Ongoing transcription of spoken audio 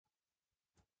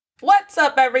What's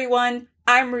up, everyone?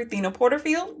 I'm Ruthina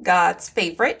Porterfield, God's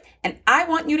favorite, and I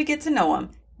want you to get to know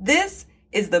him. This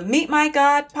is the Meet My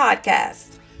God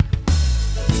podcast.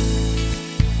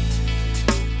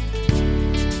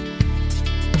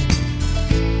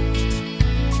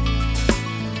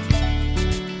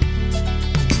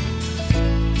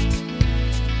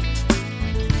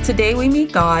 Today we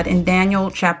meet God in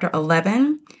Daniel chapter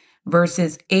 11,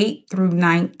 verses 8 through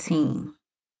 19.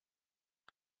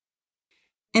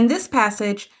 In this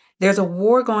passage, there's a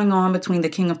war going on between the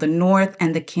king of the north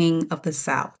and the king of the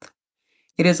south.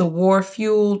 It is a war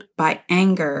fueled by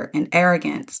anger and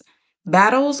arrogance.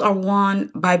 Battles are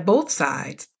won by both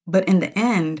sides, but in the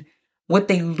end, what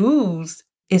they lose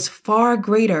is far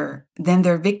greater than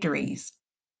their victories.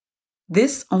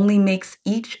 This only makes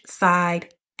each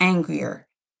side angrier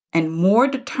and more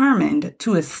determined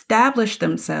to establish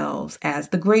themselves as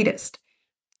the greatest.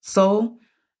 So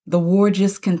the war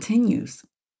just continues,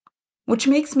 which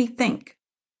makes me think,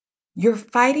 you're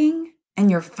fighting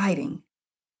and you're fighting.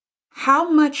 How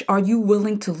much are you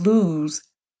willing to lose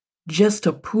just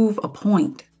to prove a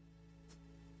point?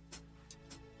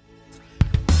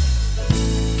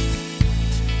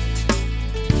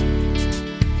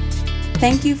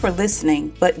 Thank you for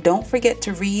listening, but don't forget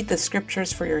to read the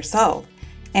scriptures for yourself.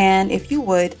 And if you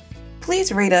would,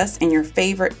 please rate us in your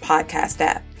favorite podcast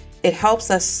app. It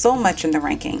helps us so much in the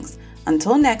rankings.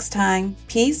 Until next time,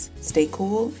 peace, stay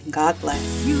cool, and God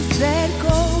bless. You said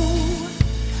go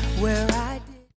where